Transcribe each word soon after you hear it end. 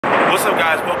What's up,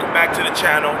 guys? Welcome back to the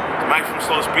channel. Mike from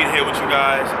Slow Speed here with you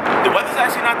guys. The weather's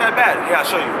actually not that bad. Here, I'll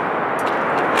show you.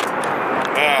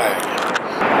 Alright.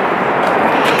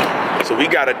 So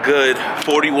we got a good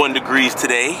 41 degrees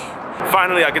today.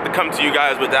 Finally, I get to come to you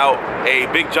guys without a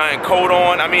big giant coat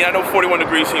on. I mean, I know 41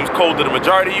 degrees seems cold to the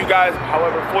majority of you guys.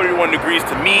 However, 41 degrees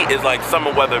to me is like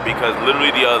summer weather because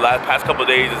literally the past couple of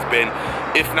days it's been,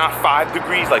 if not 5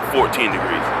 degrees, like 14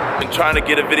 degrees. Been trying to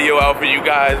get a video out for you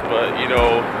guys, but you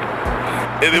know,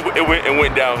 it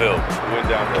went downhill. It went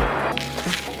downhill.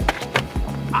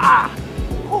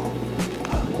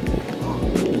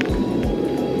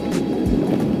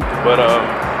 But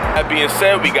that being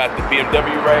said, we got the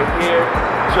BMW right here,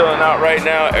 chilling out right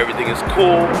now. Everything is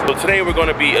cool. So today we're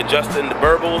going to be adjusting the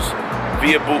Burbles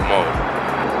via boot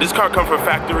mode. This car comes from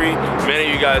factory. Many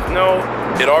of you guys know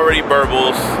it already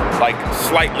burbles like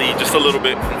slightly, just a little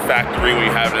bit from factory when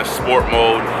you have it in sport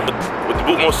mode. What the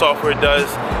boot mode software does,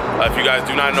 if you guys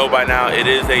do not know by now, it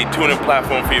is a tuning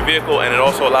platform for your vehicle, and it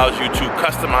also allows you to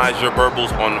customize your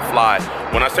burbles on the fly.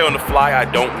 When I say on the fly, I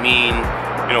don't mean,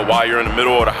 you know, while you're in the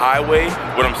middle of the highway.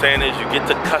 What I'm saying is you get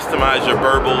to customize your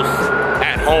burbles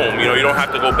at home. You know, you don't have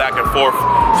to go back and forth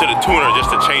to the tuner just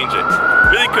to change it.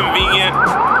 Really convenient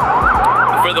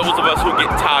for those of us who get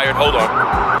tired. Hold on,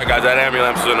 guys, that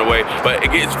ambulance is on the way. But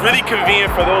it's really convenient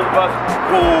for those of us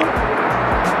who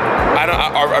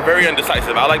are very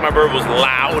indecisive. I like my burbles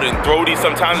loud and throaty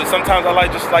sometimes, and sometimes I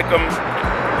just like them,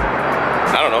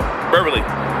 I don't know, burbly.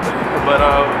 But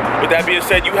with that being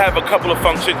said, you have a couple of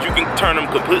functions. You can turn them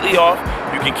completely off.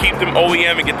 You can keep them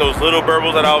OEM and get those little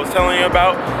burbles that I was telling you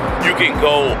about. You can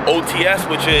go OTS,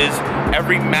 which is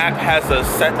every map has a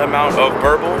set amount of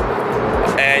burble.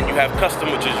 And you have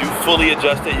custom, which is you fully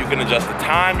adjust it. You can adjust the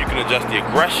time, you can adjust the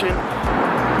aggression.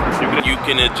 You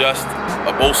can adjust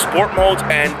both sport modes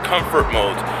and comfort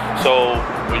modes. So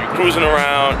when you're cruising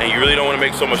around and you really don't want to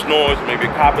make so much noise, maybe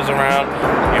a cop is around,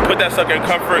 you put that sucker in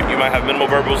comfort, you might have minimal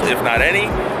burbles, if not any.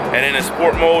 And then in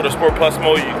sport mode or sport plus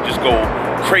mode, you just go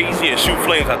crazy and shoot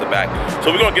flames out the back.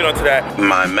 So we're gonna get onto that.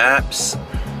 My maps.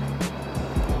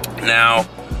 Now,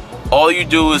 all you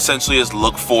do essentially is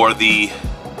look for the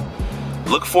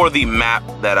map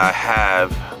that I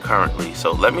have currently.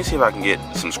 So let me see if I can get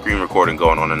some screen recording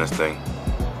going on in this thing.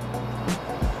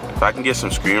 If I can get some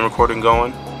screen recording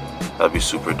going, that'd be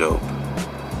super dope.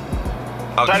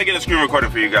 I'll try to get a screen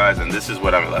recording for you guys, and this is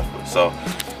what I'm left with. So,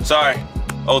 sorry,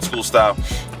 old school style.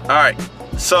 All right,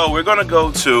 so we're gonna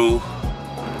go to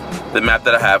the map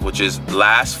that I have, which is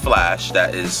last flash.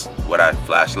 That is what I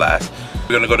flashed last.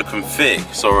 We're gonna go to config.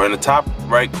 So we're in the top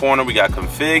right corner, we got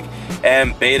config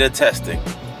and beta testing.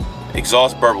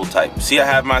 Exhaust burble type. See, I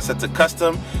have mine set to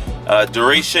custom.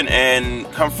 Duration and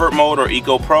comfort mode or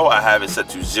Eco Pro, I have it set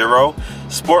to 0.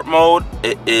 Sport mode,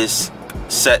 it is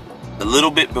set a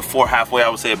little bit before halfway, I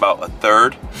would say about a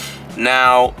third.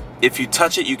 Now, if you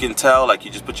touch it, you can tell, like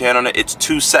you just put your hand on it, it's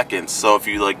 2 seconds. So if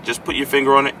you like just put your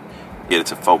finger on it, get it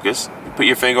to focus. You put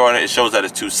your finger on it, it shows that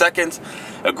it's 2 seconds.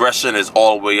 Aggression is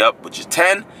all the way up, which is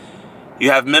 10. You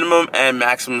have minimum and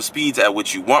maximum speeds at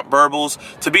which you want burbles.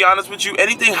 To be honest with you,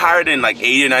 anything higher than like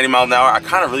 80 or 90 miles an hour, I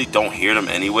kind of really don't hear them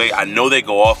anyway. I know they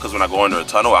go off because when I go under a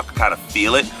tunnel, I can kind of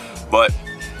feel it, but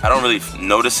I don't really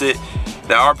notice it.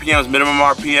 The RPMs, minimum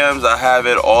RPMs, I have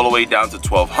it all the way down to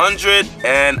 1200,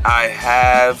 and I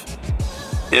have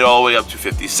it all the way up to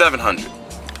 5700.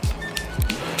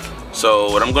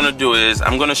 So what I'm gonna do is,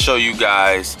 I'm gonna show you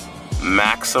guys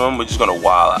maximum. We're just gonna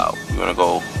wild out. We're gonna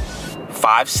go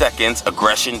 5 seconds,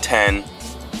 aggression 10.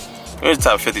 Here's the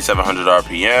top 5700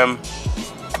 RPM.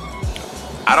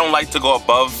 I don't like to go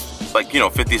above, like, you know,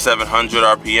 5700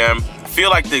 RPM. I feel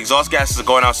like the exhaust gases are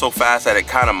going out so fast that it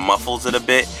kind of muffles it a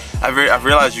bit. I've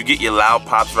realized you get your loud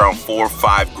pops around 4 or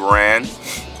 5 grand.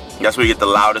 That's where you get the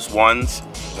loudest ones.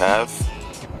 We're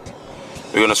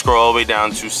gonna scroll all the way down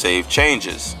to save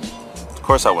changes. Of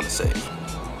course I want to save.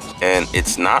 And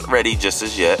it's not ready just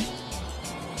as yet.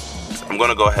 I'm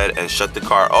gonna go ahead and shut the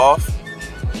car off.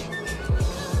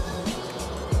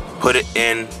 Put it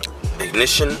in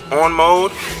ignition on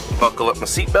mode. Buckle up my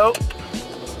seatbelt.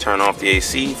 Turn off the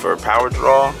AC for a power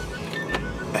draw.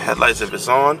 The headlights if it's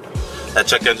on. That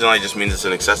check engine light just means it's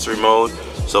in accessory mode.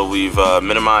 So we've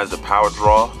minimized the power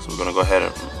draw. So we're gonna go ahead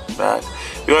and back.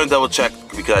 We're gonna double check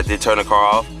because I did turn the car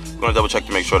off. We're gonna double check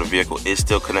to make sure the vehicle is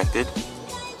still connected.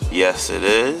 Yes, it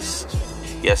is.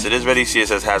 Yes, it is ready. See, it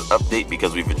says has update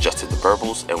because we've adjusted the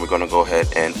burbles, and we're gonna go ahead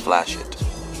and flash it.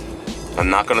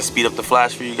 I'm not gonna speed up the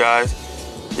flash for you guys,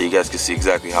 so you guys can see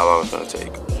exactly how long it's gonna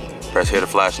take. Press here to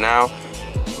flash now.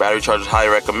 Battery charge is highly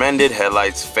recommended.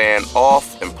 Headlights fan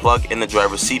off and plug in the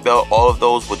driver's seatbelt. All of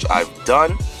those which I've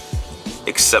done.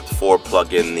 except for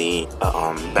plug in the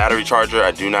battery charger.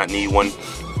 I do not need one.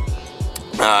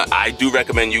 I do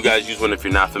recommend you guys use one if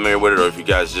you're not familiar with it, or if you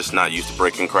guys just not used to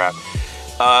breaking crap.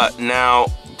 Now,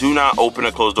 do not open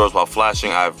or close doors while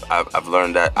flashing. I've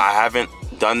learned that. I haven't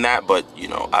done that, but you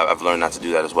know, I've learned not to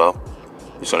do that as well.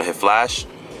 Just gonna hit flash.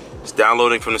 It's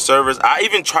downloading from the servers. I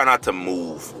even try not to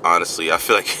move, honestly. I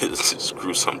feel like it's just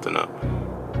screw something up.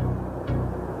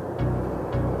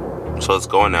 So it's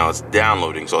going now, it's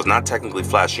downloading. So it's not technically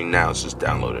flashing now, it's just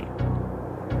downloading.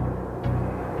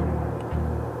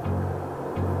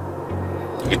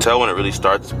 You can tell when it really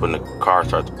starts, when the car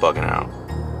starts bugging out.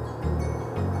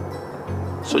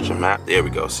 Switch your map, there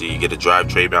we go. See, you get a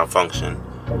drivetrain malfunction,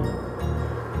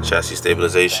 chassis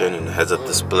stabilization, and the heads-up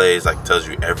displays, like tells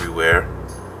you everywhere.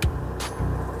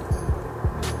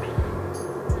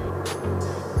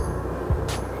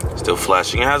 Still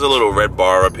flashing. It has a little red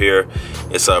bar up here.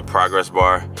 It's a progress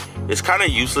bar. It's kind of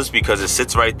useless because it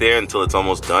sits right there until it's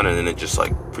almost done, and then it just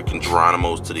like freaking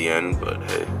Geronimo's to the end. But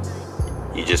hey,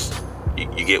 you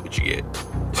get what you get.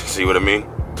 See what I mean?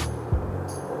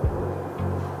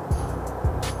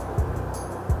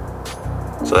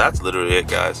 So that's literally it,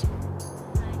 guys.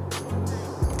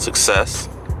 Success.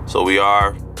 So we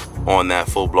are on that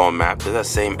full-blown map. There's that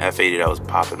same F80 that was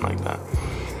popping like that.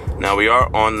 Now we are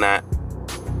on that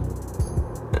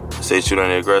Stay tuned on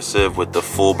the aggressive with the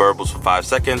full burbles for 5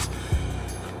 seconds.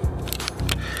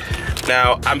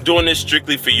 Now, I'm doing this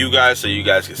strictly for you guys so you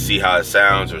guys can see how it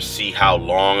sounds or see how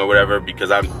long or whatever, because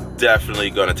I'm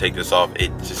definitely gonna take this off. It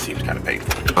just seems kind of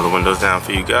painful. All the windows down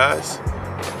for you guys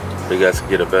so you guys can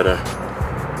get a better.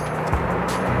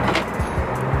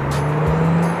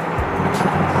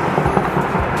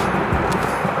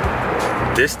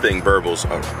 This thing burbles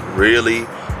a really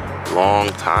long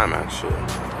time, actually.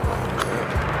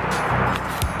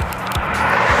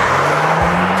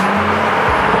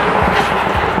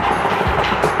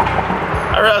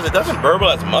 I realize it doesn't burble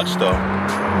as much though.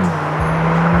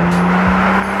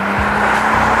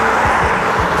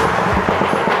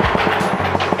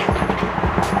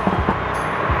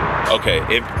 Okay,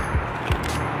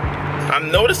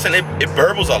 I'm noticing it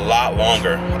burbles a lot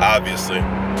longer, obviously.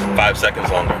 5 seconds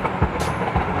longer.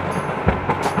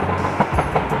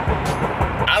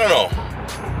 I don't know.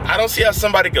 I don't see how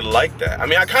somebody could like that. I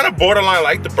mean, I kind of borderline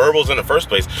like the burbles in the first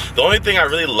place. The only thing I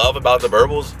really love about the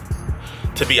burbles,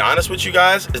 to be honest with you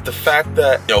guys, is the fact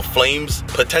that, you know,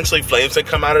 potentially flames that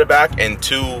come out of the back, and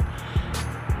two,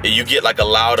 you get like a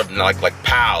loud of like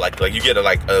pow, like you get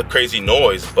a crazy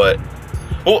noise. But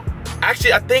well,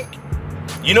 actually, I think,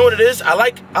 you know what it is? I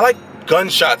like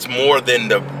gunshots more than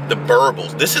the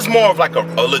burbles. This is more of like a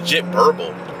legit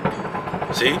burble.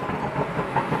 See?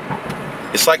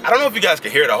 It's like, I don't know if you guys can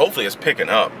hear it. Hopefully it's picking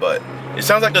up, but it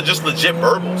sounds like a just legit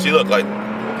burble. See, look, like,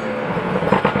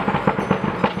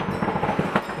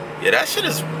 yeah, that shit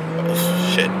is,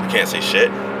 oh, shit. I can't say shit.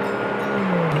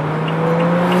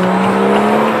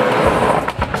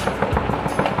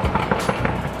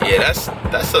 Yeah,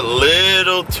 that's a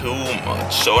little too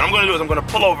much. So what I'm gonna do is I'm gonna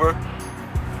pull over.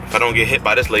 If I don't get hit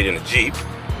by this lady in the Jeep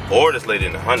or this lady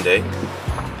in the Hyundai,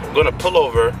 I'm gonna pull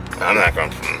over. I'm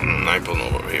not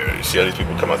pulling over here. You see all these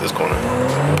people come out this corner?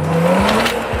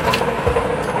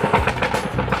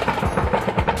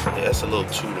 Yeah, that's a little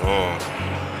too long.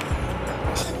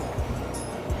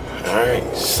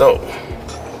 Alright, so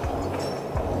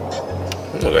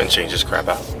I'm gonna go ahead and change this crap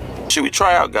out. Should we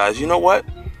try out, guys? You know what?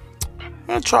 I'm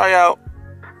gonna try out.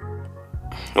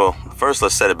 Well, first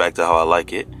let's set it back to how I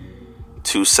like it.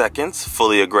 2 seconds,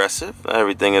 fully aggressive.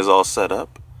 Everything is all set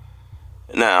up.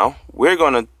 Now, we're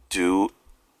gonna do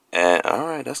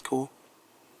alright, that's cool.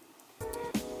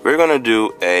 We're gonna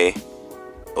do a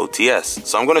OTS.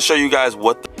 So I'm gonna show you guys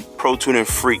what the Pro Tuning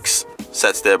Freaks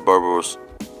sets their burbles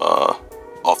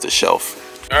off the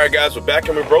shelf. Alright guys, we're back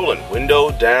and we're rolling.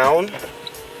 Window down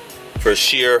for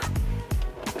sheer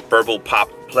burble pop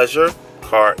pleasure.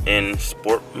 Car in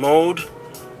sport mode.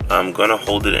 I'm gonna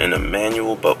hold it in a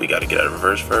manual, but we gotta get out of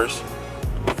reverse first.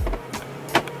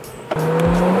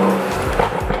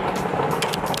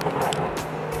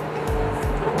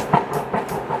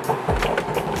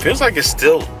 Feels like it's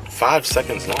still 5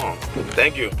 seconds long.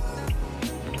 Thank you.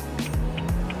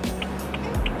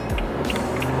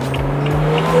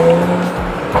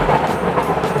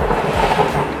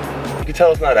 You can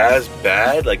tell it's not as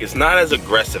bad. Like, it's not as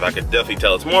aggressive. I could definitely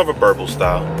tell it's more of a burble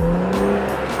style.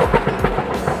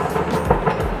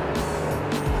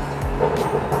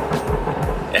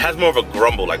 It has more of a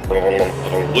grumble, like,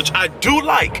 which I do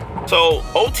like. So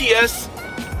OTS,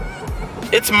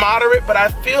 it's moderate, but I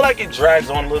feel like it drags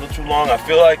on a little too long. I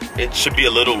feel like it should be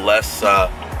a little less,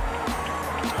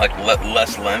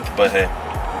 less length, but hey.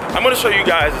 I'm gonna show you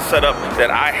guys the setup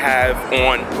that I have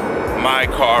on my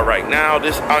car right now.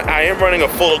 I am running a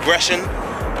full aggression,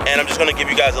 and I'm just gonna give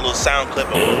you guys a little sound clip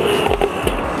of it.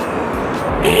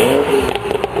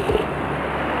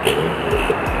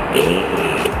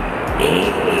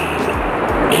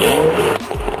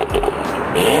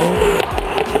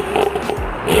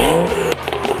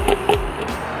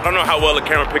 I don't know how well the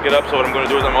camera pick it up, so what I'm gonna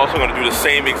do is I'm also gonna do the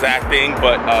same exact thing,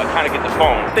 but kind of get the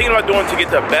phone. Thinking about doing to get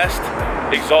the best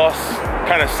exhaust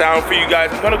kind of sound for you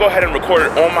guys, I'm gonna go ahead and record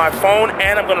it on my phone,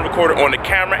 and I'm gonna record it on the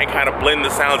camera and kind of blend the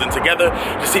sounds in together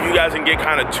to see if you guys can get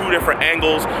kind of two different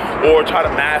angles or try to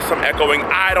mask some echoing.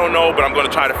 I don't know, but I'm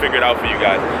gonna try to figure it out for you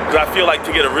guys, because I feel like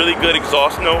to get a really good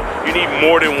exhaust note, you need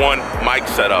more than one mic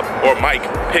setup or mic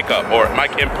pickup or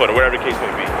mic input or whatever the case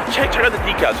may be. Check out the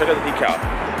decal, check out the decal.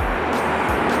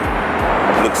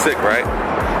 Looks sick, right?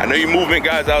 I know you movement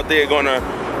guys out there gonna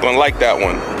like that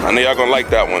one. I know y'all gonna like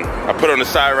that one. I put it on the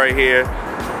side right here,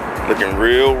 looking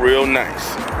real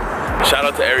nice. Shout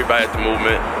out to everybody at the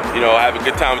movement. You know, I have a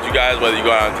good time with you guys, whether you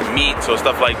go out to meets or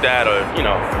stuff like that, or you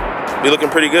know, we looking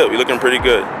pretty good. We looking pretty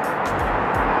good.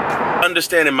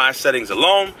 Understanding my settings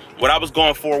alone, what I was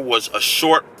going for was a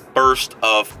short burst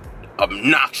of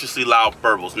obnoxiously loud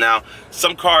burbles. Now,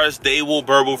 some cars, they will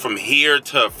burble from here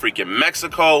to freaking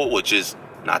Mexico, which is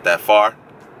not that far.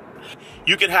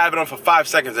 You can have it on for 5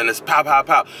 seconds and it's pow, pow,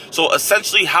 pow. So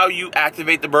essentially how you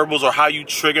activate the burbles or how you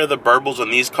trigger the burbles on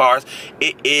these cars,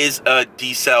 it is a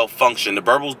decel function. The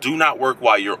burbles do not work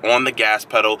while you're on the gas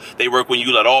pedal. They work when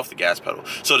you let off the gas pedal.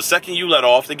 So the second you let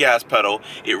off the gas pedal,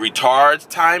 it retards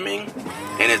timing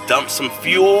and it dumps some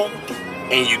fuel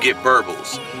and you get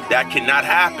burbles. That cannot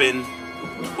happen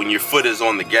when your foot is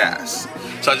on the gas.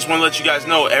 So I just want to let you guys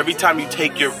know, every time you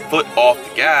take your foot off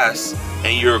the gas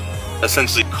and you're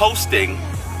essentially coasting,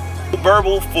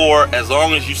 burble for as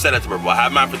long as you set it to burble. I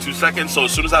have mine for 2 seconds, so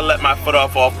as soon as I let my foot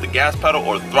off the gas pedal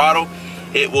or the throttle,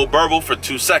 it will burble for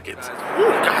 2 seconds.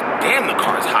 Ooh, god damn, the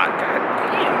car is hot. God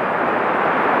damn.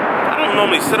 I don't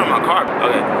normally sit on my car.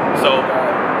 Okay, so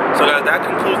guys, that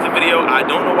concludes the video. I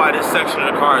don't know why this section of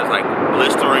the car is like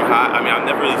blistering hot. I mean, I've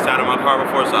never really sat on my car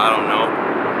before, so I don't know.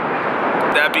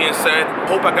 That being said,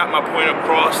 hope I got my point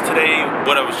across today,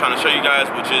 what I was trying to show you guys,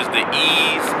 which is the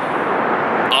ease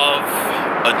of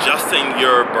adjusting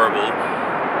your burble.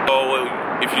 So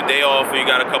if your day off or you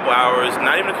got a couple hours,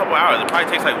 not even a couple hours, it probably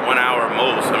takes like 1 hour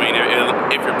most. I mean,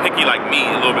 if you're picky like me,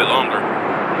 a little bit longer.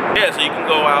 Yeah, so you can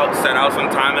go out, set out some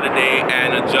time of the day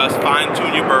and adjust, fine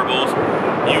tune your burbles.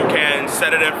 You can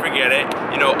set it and forget it.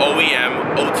 You know,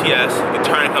 OEM, OTS, you can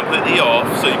turn it completely off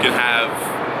so you can have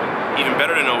even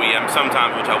better than OEM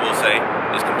sometimes, which I will say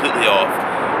is completely off.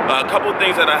 A couple of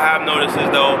things that I have noticed is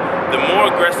though, the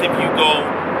more aggressive you go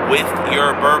with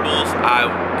your burbles,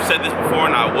 I've said this before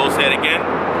and I will say it again.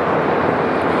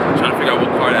 I'm trying to figure out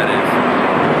what car that is.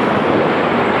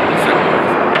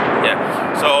 Yeah,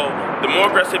 so the more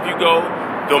aggressive you go,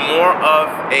 the more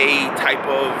of a type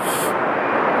of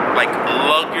like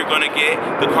lug you're gonna get.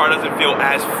 The car doesn't feel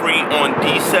as free on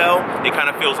decel. It kind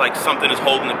of feels like something is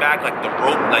holding it back, like the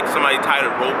rope, like somebody tied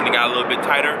a rope and it got a little bit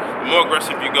tighter. The more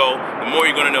aggressive you go, the more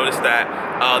you're gonna notice that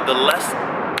the less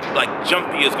like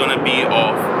jumpy is gonna be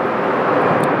off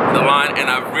the line. And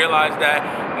I've realized that,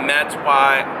 and that's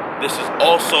why this is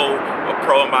also a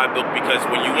pro in my book, because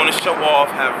when you want to show off,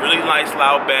 have really nice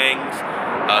loud bangs,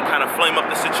 kind of flame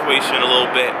up the situation a little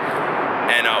bit,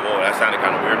 and well, that sounded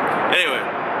kind of weird. Anyway,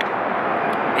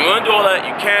 you want to do all that,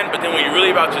 you can, but then when you're really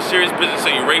about your serious business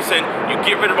and you're racing, you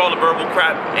get rid of all the burble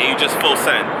crap and you just full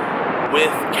send.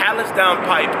 With catalyst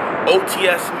downpipe,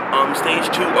 OTS stage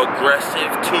 2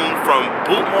 aggressive tune from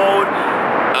Bootmod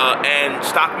and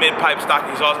stock mid pipe, stock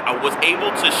exhaust, I was able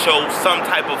to show some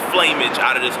type of flameage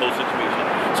out of this whole situation.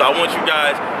 So I want you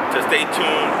guys to stay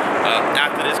tuned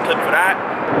after this clip for that.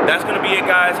 That's gonna be it,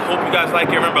 guys. Hope you guys like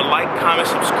it. Remember, like, comment,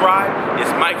 subscribe.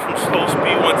 It's Mike from Slow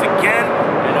Speed once again,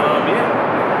 and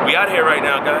yeah. We out here right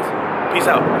now, guys. Peace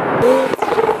out.